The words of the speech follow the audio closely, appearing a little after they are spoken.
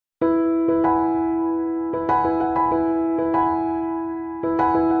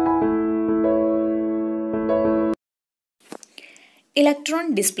Electron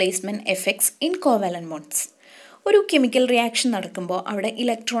displacement effects in covalent bonds. ഒരു chemical reaction നടക്കുമ്പോൾ അവിടെ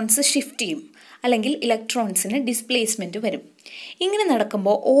ഇലക്ട്രോൺസ് ഷിഫ്റ്റ് ചെയ്യും, അല്ലെങ്കിൽ ഇലക്ട്രോൺസിന് ഡിസ്പ്ലേസ്മെൻറ്റ് വരും. ഇങ്ങനെ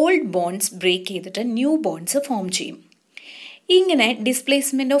നടക്കുമ്പോൾ ഓൾഡ് ബോണ്ട്സ് ബ്രേക്ക് ചെയ്തിട്ട് ന്യൂ ബോണ്ട്സ് ഫോം ചെയ്യും. ഇങ്ങനെ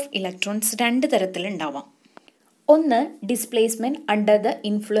ഡിസ്പ്ലേസ്മെൻറ്റ് ഓഫ് ഇലക്ട്രോൺസ് രണ്ട് തരത്തിലുണ്ടാവാം. ഒന്ന്, displacement under the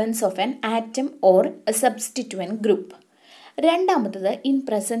influence of an atom or A സബ്സ്റ്റിറ്റ്യൂവൻറ്റ് group. രണ്ടാമത്തത് in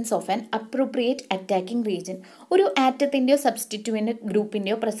presence of an appropriate attacking region. ഒരു ആറ്റത്തിൻ്റെയോ സബ്സ്റ്റിറ്റ്യൂവൻ്റ്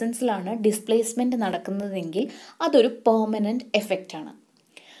ഗ്രൂപ്പിൻ്റെയോ പ്രസൻസിലാണ് ഡിസ്പ്ലേസ്മെൻറ്റ് നടക്കുന്നതെങ്കിൽ അതൊരു പെർമനൻറ്റ് എഫക്റ്റാണ്.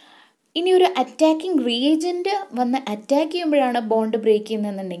 ഇനി ഒരു അറ്റാക്കിംഗ് റീജൻറ്റ് വന്ന് അറ്റാക്ക് ചെയ്യുമ്പോഴാണ് ബോണ്ട് ബ്രേക്ക്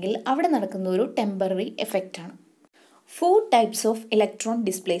ചെയ്യുന്നതെന്നുണ്ടെങ്കിൽ അവിടെ നടക്കുന്ന ഒരു temporary എഫക്റ്റാണ്. 4 types of electron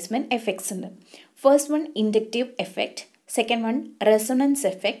displacement effects ഉണ്ട്. First one inductive effect, second one resonance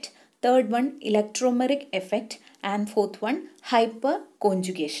effect, third one electromeric effect and fourth one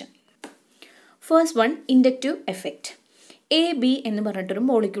ഹൈപ്പർകോഞ്ചുഗേഷൻ. First one inductive effect. A B എന്ന് പറഞ്ഞിട്ടൊരു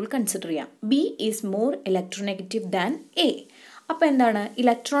molecule consider ചെയ്യാം. B is more electronegative than A. അപ്പോൾ എന്താണ്,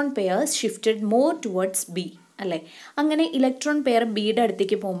 electron pairs shifted more towards B അല്ലേ. അങ്ങനെ electron pair ബിയുടെ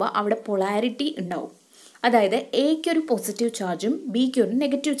അടുത്തേക്ക് പോകുമ്പോൾ അവിടെ പൊളാരിറ്റി ഉണ്ടാവും. അതായത് എക്ക് ഒരു പോസിറ്റീവ് ചാർജും ബിക്ക് ഒരു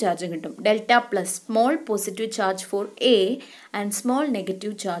നെഗറ്റീവ് ചാർജും കിട്ടും. Delta plus small positive charge four A and small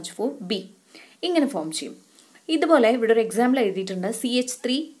negative charge four B. ഇങ്ങനെ ഫോം ചെയ്യും. ഇതുപോലെ ഇവിടെ ഒരു എക്സാമ്പിൾ എഴുതിയിട്ടുണ്ട്.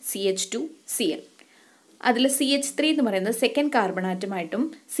 CH3 CH2 Cl. അതിൽ CH3 എന്ന് പറയുന്നത് സെക്കൻഡ് കാർബൺ ആറ്റമായിട്ടും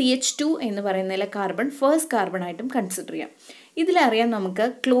CH2 എന്ന് പറയുന്നതിലെ കാർബൺ ഫസ്റ്റ് കാർബൺ ആയിട്ടും കൺസിഡർ ചെയ്യാം. ഇതിലറിയാം നമുക്ക്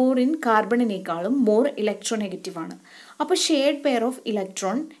ക്ലോറിൻ കാർബണിനേക്കാളും മോർ ഇലക്ട്രോനെഗറ്റീവ് ആണ്. അപ്പോൾ ഷെയർഡ് പെയർ ഓഫ്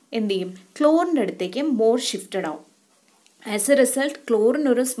ഇലക്ട്രോൺ എന്ത് ചെയ്യും, ക്ലോറിൻ്റെ അടുത്തേക്ക് മോർ ഷിഫ്റ്റഡ് ആവും. ആസ് എ റിസൾട്ട്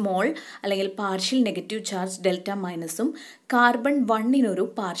ക്ലോറിനൊരു സ്മോൾ അല്ലെങ്കിൽ partial negative charge delta മൈനസും carbon 1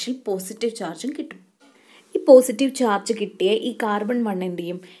 partial positive ചാർജും കിട്ടും. ഈ പോസിറ്റീവ് ചാർജ് കിട്ടിയ ഈ കാർബൺ 1 എന്ത്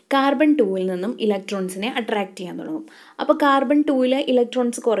ചെയ്യും, കാർബൺ 2 നിന്നും ഇലക്ട്രോൺസിനെ അട്രാക്ട് ചെയ്യാൻ തുടങ്ങും. അപ്പോൾ കാർബൺ 2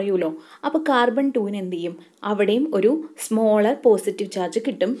 ഇലക്ട്രോൺസ് കുറയുമല്ലോ. അപ്പോൾ കാർബൺ 2 എന്ത് ചെയ്യും, അവിടെയും ഒരു സ്മോളർ പോസിറ്റീവ് ചാർജ്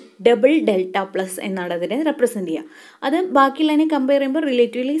കിട്ടും. ഡബിൾ ഡെൽറ്റ പ്ലസ് എന്നാണ് അതിനെ റെപ്രസെൻറ്റ് ചെയ്യുക. അത് ബാക്കിയുള്ളതിനെ കമ്പയർ ചെയ്യുമ്പോൾ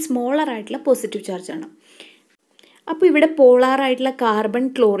റിലേറ്റീവ്ലി സ്മോളർ ആയിട്ടുള്ള പോസിറ്റീവ് ചാർജാണ്. അപ്പോൾ ഇവിടെ പോളാറായിട്ടുള്ള കാർബൺ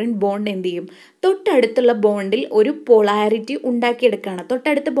ക്ലോറിൻ ബോണ്ട് എന്ത് ചെയ്യും, തൊട്ടടുത്തുള്ള ബോണ്ടിൽ ഒരു പോളാരിറ്റി ഉണ്ടാക്കിയെടുക്കുകയാണ്.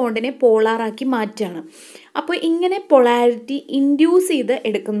 തൊട്ടടുത്ത ബോണ്ടിനെ പോളാറാക്കി മാറ്റുകയാണ്. അപ്പോൾ ഇങ്ങനെ പൊളാരിറ്റി ഇൻഡ്യൂസ് ചെയ്ത്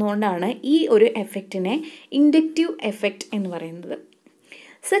എടുക്കുന്നതുകൊണ്ടാണ് ഈ ഒരു എഫക്റ്റിനെ ഇൻഡക്റ്റീവ് എഫക്റ്റ് എന്ന് പറയുന്നത്.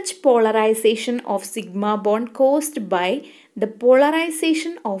 Such polarisation of sigma bond caused by the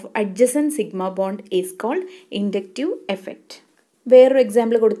polarisation of adjacent sigma bond is called inductive effect. വേറൊരു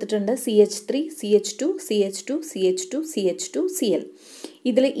എക്സാമ്പിൾ കൊടുത്തിട്ടുണ്ട്. CH3 CH2 CH2 CH2 CH2 Cl.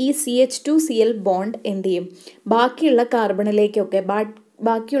 ഇതിൽ ഈ CH2Cl ബോണ്ട് എന്ത് ചെയ്യും, ബാക്കിയുള്ള കാർബണിലേക്കൊക്കെ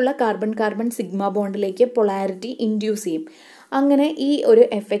ബാക്കിയുള്ള കാർബൺ സിഗ്മ ബോണ്ടിലേക്ക് പൊളാരിറ്റി ഇൻഡ്യൂസ് ചെയ്യും. അങ്ങനെ ഈ ഒരു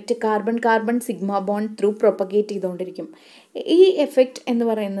effect carbon sigma bond through propagate ചെയ്തുകൊണ്ടിരിക്കും. ഈ എഫക്റ്റ് എന്ന്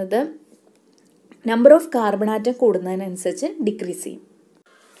പറയുന്നത് നമ്പർ ഓഫ് കാർബൺ ആറ്റം കൂടുന്നതിനനുസരിച്ച് ഡിക്രീസ് ചെയ്യും.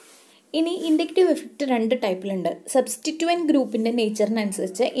 ഇനി ഇൻഡക്റ്റീവ് എഫക്റ്റ് രണ്ട് ടൈപ്പിലുണ്ട്. സബ്സ്റ്റിറ്റ്യൂവൻറ്റ് ഗ്രൂപ്പിൻ്റെ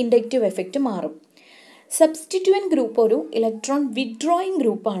നേച്ചറിനനുസരിച്ച് ഇൻഡക്റ്റീവ് എഫക്റ്റ് മാറും. സബ്സ്റ്റിറ്റ്യൂവൻറ്റ് ഗ്രൂപ്പ് ഒരു ഇലക്ട്രോൺ വിഡ്രോയിങ്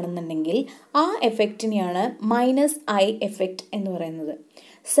ഗ്രൂപ്പ് ആണെന്നുണ്ടെങ്കിൽ ആ എഫക്റ്റിനെയാണ് -I എഫക്റ്റ് എന്ന് പറയുന്നത്.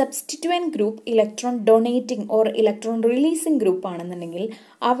 സബ്സ്റ്റിറ്റ്യൂവൻറ്റ് group electron donating or electron releasing group ആണെന്നുണ്ടെങ്കിൽ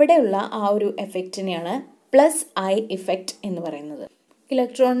അവിടെയുള്ള ആ ഒരു എഫക്റ്റിനെയാണ് +I എഫക്റ്റ് എന്ന് പറയുന്നത്.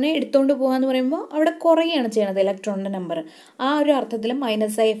 ഇലക്ട്രോണിനെ എടുത്തുകൊണ്ട് പോകാമെന്ന് പറയുമ്പോൾ അവിടെ കുറയാണ് ചെയ്യണത് ഇലക്ട്രോണിൻ്റെ നമ്പർ. ആ ഒരു അർത്ഥത്തിൽ -I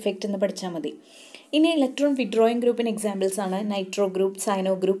എഫക്റ്റ് എന്ന് പഠിച്ചാൽ മതി. ഇനി ഇലക്ട്രോൺ വിഡ്രോയിങ് ഗ്രൂപ്പിന് എക്സാമ്പിൾസ് ആണ് nitro group,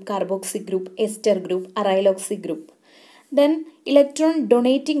 സൈനോ group, carboxy group, ester group, അറൈലോക്സി group. Then electron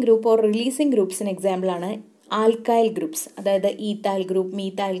donating group or releasing ഗ്രൂപ്പ്സിന് എക്സാമ്പിളാണ് ആൽക്കൈൽ ഗ്രൂപ്പ്സ്, അതായത് ethyl group,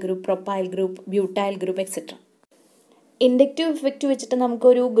 methyl group, propyl group, butyl group etcetera. Inductive effect വെച്ചിട്ട്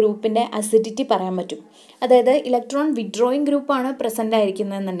നമുക്കൊരു ഗ്രൂപ്പിൻ്റെ അസിഡിറ്റി പറയാൻ പറ്റും. അതായത് ഇലക്ട്രോൺ വിഡ്രോയിങ് ഗ്രൂപ്പാണ് പ്രസൻ്റ്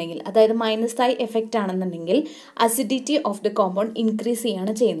ആയിരിക്കുന്നതെന്നുണ്ടെങ്കിൽ, അതായത് -I എഫക്റ്റ് ആണെന്നുണ്ടെങ്കിൽ acidity of the compound increase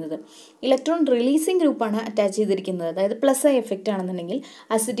ചെയ്യുകയാണ് ചെയ്യുന്നത്. ഇലക്ട്രോൺ റിലീസിംഗ് ഗ്രൂപ്പാണ് അറ്റാച്ച് ചെയ്തിരിക്കുന്നത്, അതായത് +I എഫക്റ്റ് ആണെന്നുണ്ടെങ്കിൽ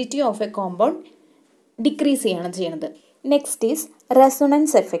acidity of A compound decrease ചെയ്യുകയാണ് ചെയ്യുന്നത്. Next is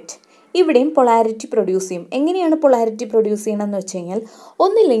resonance effect. ഇവിടെയും പൊളാരിറ്റി പ്രൊഡ്യൂസ് ചെയ്യും. എങ്ങനെയാണ് പൊളാരിറ്റി പ്രൊഡ്യൂസ് ചെയ്യണമെന്ന് വെച്ച് കഴിഞ്ഞാൽ,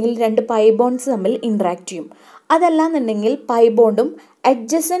 ഒന്നില്ലെങ്കിൽ 2 പൈ ബോണ്ട്സ് തമ്മിൽ ഇൻട്രാക്ട് ചെയ്യും. അതല്ലാന്നുണ്ടെങ്കിൽ പൈ ബോണ്ടും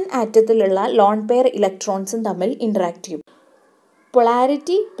അഡ്ജസൻറ്റ് ആറ്റത്തിലുള്ള ലോൺ പെയർ ഇലക്ട്രോൺസും തമ്മിൽ ഇൻട്രാക്ട് ചെയ്യും.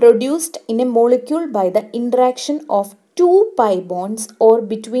 Polarity produced in A molecule by the interaction of 2 pi bonds or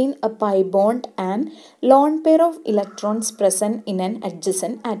between a pi bond and lone pair of electrons present in an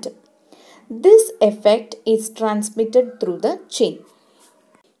adjacent atom. This effect is transmitted through the chain.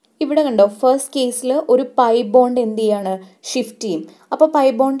 ഇവിടെ കണ്ടോ, first കേസിൽ ഒരു pi bond എന്ത് ചെയ്യാണ്, shift ചെയ്യും. അപ്പോൾ pi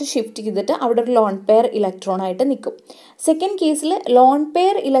bond shift ചെയ്തിട്ട് അവിടെ ഒരു ലോൺ പെയർ ഇലക്ട്രോൺ ആയിട്ട് നിൽക്കും. സെക്കൻഡ് കേസിൽ ലോൺ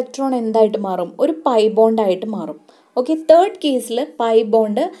പെയർ ഇലക്ട്രോൺ എന്തായിട്ട് മാറും, ഒരു പൈ ബോണ്ടായിട്ട് മാറും. ഓക്കെ, തേർഡ് കേസിൽ പൈ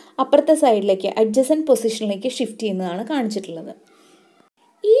ബോണ്ട് അപ്പുറത്തെ സൈഡിലേക്ക് അഡ്ജസൻറ്റ് പൊസിഷനിലേക്ക് ഷിഫ്റ്റ് ചെയ്യുന്നതാണ് കാണിച്ചിട്ടുള്ളത്.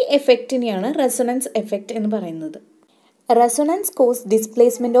 ഈ എഫക്റ്റിനെയാണ് റെസൊണൻസ് എഫക്റ്റ് എന്ന് പറയുന്നത്. Resonance cos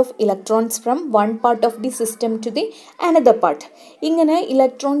displacement of electrons from one part of the system to the another part. ഇങ്ങനെ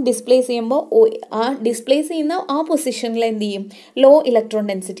ഇലക്ട്രോൺ ഡിസ്പ്ലേസ് ചെയ്യുമ്പോൾ ആ ഡിസ്പ്ലേസ് ചെയ്യുന്ന ആ പൊസിഷനിൽ എന്ത് ചെയ്യും, ലോ ഇലക്ട്രോൺ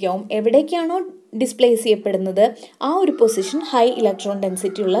ഡെൻസിറ്റി ആവും. എവിടേക്കാണോ ഡിസ്പ്ലേസ് ചെയ്യപ്പെടുന്നത് ആ ഒരു പൊസിഷൻ ഹൈ ഇലക്ട്രോൺ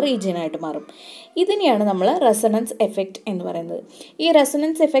ഡെൻസിറ്റി ഉള്ള റീജിയനായിട്ട് മാറും. ഇതിനെയാണ് നമ്മൾ റെസൊണൻസ് എഫക്റ്റ് എന്ന് പറയുന്നത്. ഈ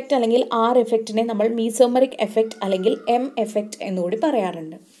റെസൊണൻസ് എഫക്റ്റ് അല്ലെങ്കിൽ ആർ എഫക്റ്റിനെ നമ്മൾ മീസോമെറിക് എഫക്റ്റ് അല്ലെങ്കിൽ എം എഫക്റ്റ് എന്നുകൂടി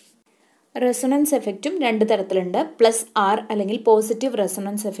പറയാറുണ്ട്. റെസൊണൻസ് എഫക്റ്റും രണ്ട് തരത്തിലുണ്ട്, പ്ലസ് ആർ അല്ലെങ്കിൽ പോസിറ്റീവ്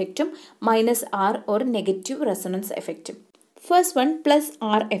റെസൊണൻസ് എഫക്റ്റും minus R or negative resonance എഫക്റ്റും. First one plus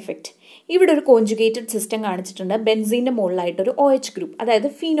R effect. ഇവിടെ ഒരു കോഞ്ചുഗേറ്റഡ് സിസ്റ്റം കാണിച്ചിട്ടുണ്ട്. ബെൻസീൻ്റെ മുകളിലായിട്ടൊരു OH ഗ്രൂപ്പ്, അതായത്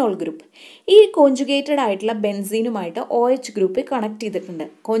ഫീനോൾ ഗ്രൂപ്പ്. ഈ കോഞ്ചുഗേറ്റഡ് ആയിട്ടുള്ള ബെൻസീനുമായിട്ട് OH ഗ്രൂപ്പ് കണക്ട് ചെയ്തിട്ടുണ്ട്.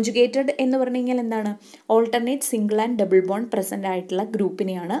 കോഞ്ചുഗേറ്റഡ് എന്ന് പറഞ്ഞു കഴിഞ്ഞാൽ എന്താണ്, alternate single and double bond present ആയിട്ടുള്ള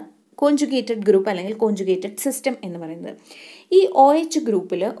ഗ്രൂപ്പിനെയാണ് കോഞ്ചുഗേറ്റഡ് ഗ്രൂപ്പ് അല്ലെങ്കിൽ കോഞ്ചുഗേറ്റഡ് സിസ്റ്റം എന്ന് പറയുന്നത്. ഈ OH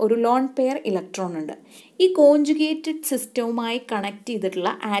ഗ്രൂപ്പിൽ ഒരു ലോൺ പെയർ ഇലക്ട്രോൺ ഉണ്ട്. ഈ കോഞ്ചുഗേറ്റഡ് സിസ്റ്റവുമായി കണക്ട് ചെയ്തിട്ടുള്ള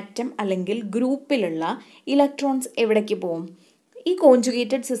ആറ്റം അല്ലെങ്കിൽ ഗ്രൂപ്പിലുള്ള ഇലക്ട്രോൺസ് എവിടേക്ക് പോകും, ഈ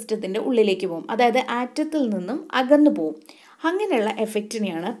കോഞ്ചുഗേറ്റഡ് സിസ്റ്റത്തിൻ്റെ ഉള്ളിലേക്ക് പോകും, അതായത് ആറ്റത്തിൽ നിന്നും അകന്നു പോകും. അങ്ങനെയുള്ള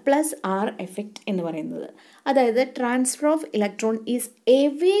എഫക്റ്റിനെയാണ് പ്ലസ് ആർ എഫക്റ്റ് എന്ന് പറയുന്നത്. അതായത് transfer of electron is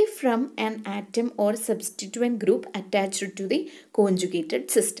away from an atom or സബ്സ്റ്റിറ്റ്യൂവൻറ്റ് group attached to the conjugated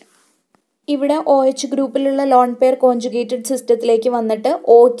system. ഇവിടെ OH ഗ്രൂപ്പിലുള്ള ലോൺ പെയർ കോഞ്ചുഗേറ്റഡ് സിസ്റ്റത്തിലേക്ക് വന്നിട്ട്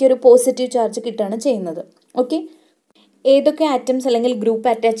Oക്ക് ഒരു പോസിറ്റീവ് ചാർജ് കിട്ടുകയാണ് ചെയ്യുന്നത്. ഓക്കെ, ഏതൊക്കെ ആറ്റംസ് അല്ലെങ്കിൽ ഗ്രൂപ്പ്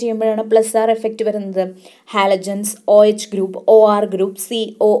അറ്റാച്ച് ചെയ്യുമ്പോഴാണ് പ്ലസ് ആർ എഫക്റ്റ് വരുന്നത്? Halogens, OH group, OR group,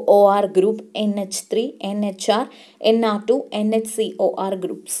 COOR group, NH3, NHR, NR2, NHCOR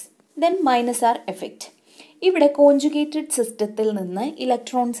groups. Then minus R effect. ഇവിടെ കോഞ്ചുഗേറ്റഡ് സിസ്റ്റത്തിൽ നിന്ന്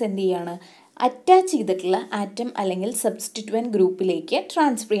ഇലക്ട്രോൺസ് എന്ത് ചെയ്യാണ്, അറ്റാച്ച് ചെയ്തിട്ടുള്ള ആറ്റം അല്ലെങ്കിൽ സബ്സ്റ്റിറ്റ്യൂവൻറ്റ് ഗ്രൂപ്പിലേക്ക്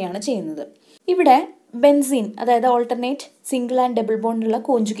ട്രാൻസ്ഫർ ചെയ്യാണ് ചെയ്യുന്നത്. ഇവിടെ ബെൻസീൻ, അതായത് alternate single and double ബോണ്ടുള്ള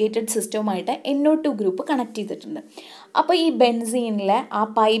conjugated സിസ്റ്റവുമായിട്ട് NO2 group connect ചെയ്തിട്ടുണ്ട്. അപ്പോൾ ഈ ബെൻസീനിലെ ആ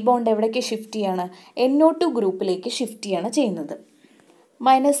പൈ ബോണ്ട് എവിടേക്ക് ഷിഫ്റ്റ് ചെയ്യാണ്, NO2 ഗ്രൂപ്പിലേക്ക് ഷിഫ്റ്റ് ചെയ്യാണ് ചെയ്യുന്നത്.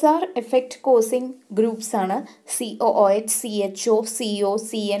 Minus R effect causing groups ആണ് COOH, CHO, CO,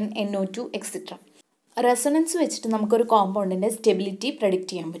 CN, NO2 etcetera. Resonance വെച്ചിട്ട് നമുക്കൊരു കോമ്പൗണ്ടിൻ്റെ സ്റ്റെബിലിറ്റി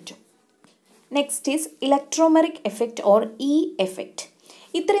പ്രഡിക്റ്റ് ചെയ്യാൻ പറ്റും. Next is electromeric effect or E effect.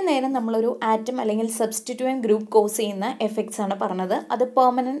 ഇത്രയും നേരം നമ്മളൊരു ആറ്റം അല്ലെങ്കിൽ സബ്സ്റ്റിറ്റ്യൂവൻറ്റ് ഗ്രൂപ്പ് കോസ് ചെയ്യുന്ന എഫക്ട്സ് ആണ് പറഞ്ഞത്. അത്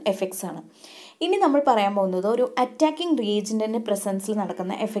പെർമനൻറ്റ് എഫക്ട്സ് ആണ്. ഇനി നമ്മൾ പറയാൻ പോകുന്നത് ഒരു അറ്റാക്കിംഗ് റിയേജൻറ്റിൻ്റെ പ്രസൻസിൽ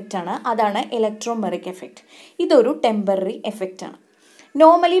നടക്കുന്ന എഫക്റ്റ് ആണ്. അതാണ് ഇലക്ട്രോമെറിക് എഫക്റ്റ്. ഇതൊരു ടെമ്പററി എഫക്റ്റ് ആണ്.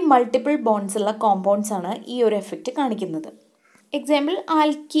 നോർമലി മൾട്ടിപ്പിൾ ബോണ്ട്സ് ഉള്ള കോമ്പൗണ്ട്സ് ആണ് ഈ ഒരു എഫക്റ്റ് കാണിക്കുന്നത്. Example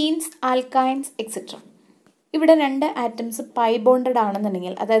alkenes, alkynes etcetera. ഇവിടെ രണ്ട് ആറ്റംസ് പൈ ബോണ്ടഡ്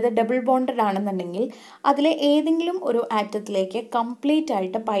ആണെന്നുണ്ടെങ്കിൽ, അതായത് ഡബിൾ ബോണ്ടഡ് ആണെന്നുണ്ടെങ്കിൽ അതിലെ ഏതെങ്കിലും ഒരു ആറ്റത്തിലേക്ക് കംപ്ലീറ്റ്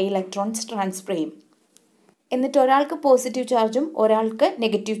ആയിട്ട് പൈ ഇലക്ട്രോൺസ് ട്രാൻസ്ഫർ ചെയ്യും. എന്നിട്ട് ഒരാൾക്ക് പോസിറ്റീവ് ചാർജും ഒരാൾക്ക്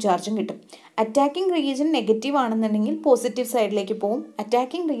നെഗറ്റീവ് ചാർജും കിട്ടും. അറ്റാക്കിംഗ് റീജിയൻ നെഗറ്റീവ് ആണെന്നുണ്ടെങ്കിൽ പോസിറ്റീവ് സൈഡിലേക്ക് പോകും.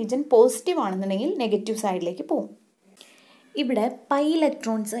 അറ്റാക്കിംഗ് റീജിയൻ പോസിറ്റീവ് ആണെന്നുണ്ടെങ്കിൽ നെഗറ്റീവ് സൈഡിലേക്ക് പോകും. ഇവിടെ പൈ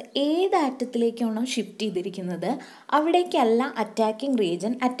ഇലക്ട്രോൺസ് ഏത് ആറ്റത്തിലേക്കാണോ ഷിഫ്റ്റ് ചെയ്തിരിക്കുന്നത് അവിടേക്കല്ല അറ്റാക്കിംഗ്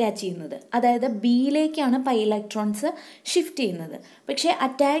റീജിയൻ അറ്റാച്ച് ചെയ്യുന്നത്. അതായത് ബിയിലേക്കാണ് പൈ ഇലക്ട്രോൺസ് ഷിഫ്റ്റ് ചെയ്യുന്നത്. പക്ഷേ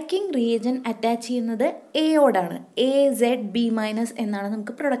അറ്റാക്കിംഗ് റീജിയൻ അറ്റാച്ച് ചെയ്യുന്നത് എയോടാണ്. AZ B- എന്നാണ്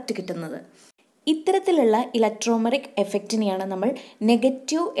നമുക്ക് പ്രൊഡക്റ്റ് കിട്ടുന്നത്. ഇത്തരത്തിലുള്ള ഇലക്ട്രോമെറിക് എഫക്റ്റിനെയാണ് നമ്മൾ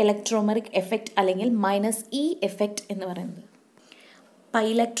നെഗറ്റീവ് ഇലക്ട്രോമെറിക് എഫക്റ്റ് അല്ലെങ്കിൽ -E എഫക്റ്റ് എന്ന് പറയുന്നത്. Pi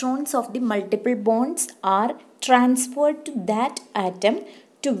electrons of the multiple bonds are transferred to that atom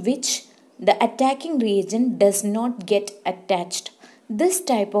to which the attacking reagent does not get attached. This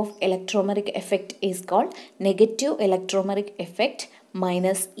type of electromeric effect is called negative electromeric effect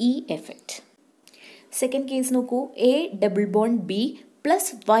 -E effect. Second case നോക്കൂ, A double bond B plus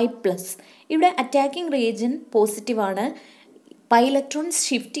Y plus. ഇവിടെ attacking reagent positive ആണ്. Pi electrons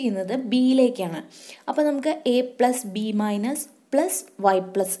shift ചെയ്യുന്നത് ബിയിലേക്കാണ്. അപ്പോൾ നമുക്ക് A+B-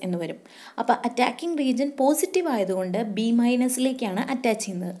 +Y+ എന്ന് വരും. അപ്പോൾ attacking region positive ആയതുകൊണ്ട് B- അറ്റാച്ച്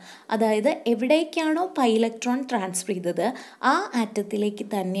ചെയ്യുന്നത്. അതായത് എവിടേക്കാണോ പൈ ഇലക്ട്രോൺ ട്രാൻസ്ഫർ ചെയ്തത് ആ ആറ്റത്തിലേക്ക്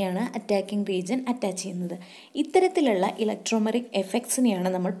തന്നെയാണ് അറ്റാക്കിംഗ് റീജിയൻ അറ്റാച്ച് ചെയ്യുന്നത്. ഇത്തരത്തിലുള്ള ഇലക്ട്രോമെറിക്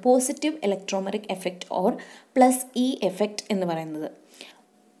എഫക്ട്സിനെയാണ് നമ്മൾ positive electromeric effect or +E effect എന്ന് പറയുന്നത്.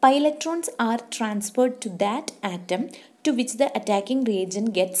 Pi electrons are transferred to that atom to which the attacking reagent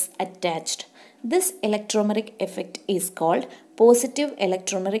gets attached. This electromeric effect is called positive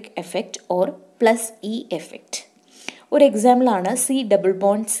electromeric effect or +E effect. ഒരു എക്സാമ്പിളാണ് C double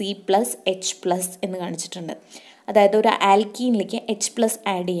bond C+H+ എന്ന് കാണിച്ചിട്ടുണ്ട്. അതായത് ഒരു ആൽക്കീനിലേക്ക് H+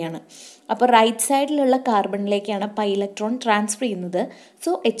 add ചെയ്യാണ്. അപ്പോൾ right സൈഡിലുള്ള കാർബണിലേക്കാണ് pi electron transfer ചെയ്യുന്നത്.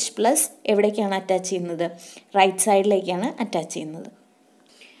 സോ H+ എവിടേക്കാണ് അറ്റാച്ച് ചെയ്യുന്നത്? റൈറ്റ് സൈഡിലേക്കാണ് അറ്റാച്ച് ചെയ്യുന്നത്.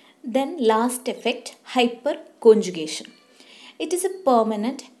 Then last effect, hyperconjugation. It is a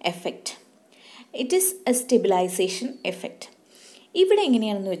permanent effect. It is a stabilization effect. ഇവിടെ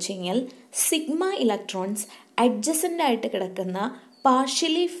എങ്ങനെയാണെന്ന് വെച്ച് കഴിഞ്ഞാൽ സിഗ്മ ഇലക്ട്രോൺസ് അഡ്ജസൻ്റ് ആയിട്ട് കിടക്കുന്ന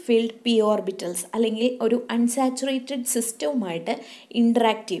പാർഷ്യലി ഫിൽഡ് പി ഓർബിറ്റൽസ് അല്ലെങ്കിൽ ഒരു അൺസാച്ചുറേറ്റഡ് സിസ്റ്റവുമായിട്ട്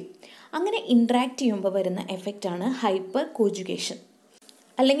ഇൻട്രാക്ട് ചെയ്യും. അങ്ങനെ ഇൻട്രാക്ട് ചെയ്യുമ്പോൾ വരുന്ന എഫക്റ്റാണ് ഹൈപ്പർ കോഞ്ചുഗേഷൻ.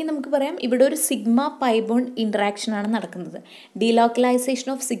 അല്ലെങ്കിൽ നമുക്ക് പറയാം ഇവിടെ ഒരു സിഗ്മ പൈ ബോണ്ട് ഇൻട്രാക്ഷൻ ആണ് നടക്കുന്നത്. Delocalisation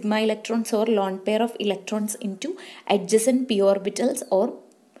of sigma electrons or lone pair of electrons in to adjacent P orbitals or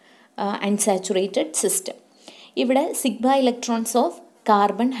unsaturated system. ഇവിടെ sigma electrons of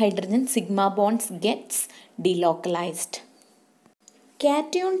carbon hydrogen sigma bonds gets delocalised.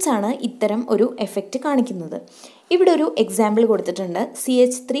 Cations ആണ് ഇത്തരം ഒരു effect കാണിക്കുന്നത്. ഇവിടെ ഒരു example കൊടുത്തിട്ടുണ്ട്,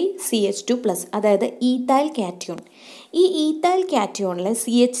 CH3CH2+, അതായത് ഈത്തൈൽ കാറ്റയോൺ. ഈ ഈത്തൈൽ കാറ്റയോണിൽ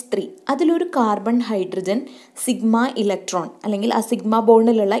CH3 അതിലൊരു കാർബൺ ഹൈഡ്രജൻ സിഗ്മ ഇലക്ട്രോൺ അല്ലെങ്കിൽ ആ സിഗ്മ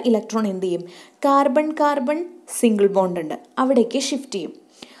ബോണ്ടിലുള്ള ഇലക്ട്രോൺ എന്ത് ചെയ്യും? കാർബൺ കാർബൺ സിംഗിൾ ബോണ്ട് ഉണ്ട്, അവിടേക്ക് ഷിഫ്റ്റ് ചെയ്യും.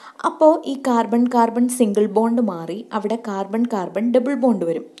 അപ്പോൾ ഈ കാർബൺ കാർബൺ സിംഗിൾ ബോണ്ട് മാറി അവിടെ കാർബൺ കാർബൺ ഡബിൾ ബോണ്ട്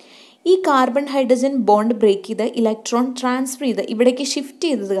വരും. ഈ കാർബൺ ഹൈഡ്രജൻ ബോണ്ട് ബ്രേക്ക് ചെയ്ത് ഇലക്ട്രോൺ ട്രാൻസ്ഫർ ചെയ്ത് ഇവിടേക്ക് ഷിഫ്റ്റ്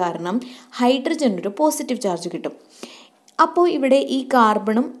ചെയ്തത് കാരണം ഹൈഡ്രജനൊരു പോസിറ്റീവ് ചാർജ് കിട്ടും. അപ്പോൾ ഇവിടെ ഈ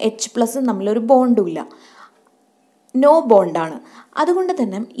കാർബണും H+ തമ്മിലൊരു ബോണ്ടും ഇല്ല, നോ ബോണ്ടാണ്. അതുകൊണ്ട്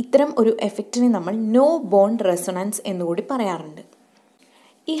തന്നെ ഇത്തരം ഒരു എഫക്റ്റിനെ നമ്മൾ നോ ബോണ്ട് റെസൊണൻസ് എന്നുകൂടി പറയാറുണ്ട്.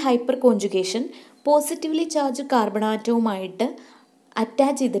 ഈ hyper conjugation positively charge carbon ആറ്റവുമായിട്ട്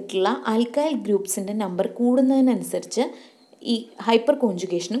attach ചെയ്തിട്ടുള്ള ആൽക്കൈൽ ഗ്രൂപ്പ്സിൻ്റെ നമ്പർ കൂടുന്നതിനനുസരിച്ച് ഈ ഹൈപ്പർ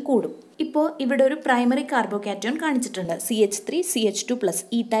കോഞ്ചുഗേഷനും കൂടും. ഇപ്പോൾ ഇവിടെ ഒരു പ്രൈമറി കാർബോകാറ്റയോൺ കാണിച്ചിട്ടുണ്ട്, CH3CH2+,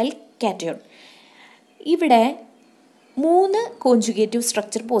 ഈത്തൈൽ കാറ്റയോൺ. ഇവിടെ 3 കോഞ്ചുഗേറ്റീവ്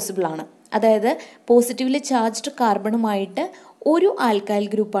സ്ട്രക്ചർ പോസിബിൾ ആണ്. അതായത് പോസിറ്റീവ്ലി ചാർജ്ഡ് കാർബണുമായിട്ട് ഒരു ആൽക്കൈൽ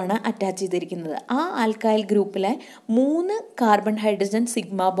ഗ്രൂപ്പാണ് അറ്റാച്ച് ചെയ്തിരിക്കുന്നത്. ആ ആൽക്കൈൽ ഗ്രൂപ്പിലെ 3 കാർബൺ ഹൈഡ്രജൻ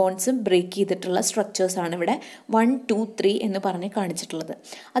സിഗ്മ ബോണ്ട്സും ബ്രേക്ക് ചെയ്തിട്ടുള്ള സ്ട്രക്ചേഴ്സാണ് ഇവിടെ 1, 2, 3 എന്ന് പറഞ്ഞ് കാണിച്ചിട്ടുള്ളത്.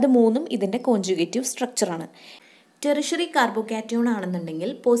 അത് 3ഉം ഇതിൻ്റെ കോഞ്ചുഗേറ്റീവ് സ്ട്രക്ചറാണ്. ടെറിഷറി കാർബോകാറ്റയോൺ ആണെന്നുണ്ടെങ്കിൽ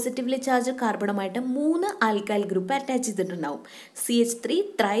positively charge കാർബണുമായിട്ട് 3 alkyl group attach ചെയ്തിട്ടുണ്ടാവും, CH3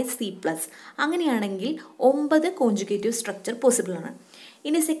 3C+. അങ്ങനെയാണെങ്കിൽ 9 കോഞ്ചുഗേറ്റീവ് സ്ട്രക്ചർ പോസിബിൾ ആണ്.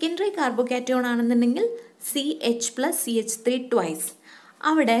 ഇനി സെക്കൻഡറി കാർബോകാറ്റയോൺ ആണെന്നുണ്ടെങ്കിൽ CH+CH3 ട്വൈസ്,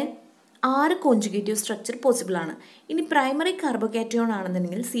 അവിടെ 6 കോഞ്ചുഗേറ്റീവ് സ്ട്രക്ചർ പോസിബിൾ ആണ്. ഇനി പ്രൈമറി കാർബോകാറ്റയോൺ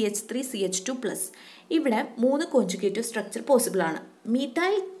ആണെന്നുണ്ടെങ്കിൽ CH3CH2+, ഇവിടെ 3 കോഞ്ചുഗേറ്റീവ് സ്ട്രക്ചർ പോസിബിൾ ആണ്.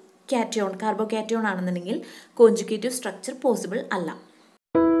 മീഥൈൽ കാറ്റയോൺ കാർബോകാറ്റയോൺ ആണെന്നുണ്ടെങ്കിൽ കോഞ്ചുഗേറ്റീവ് സ്ട്രക്ചർ പോസിബിൾ അല്ല.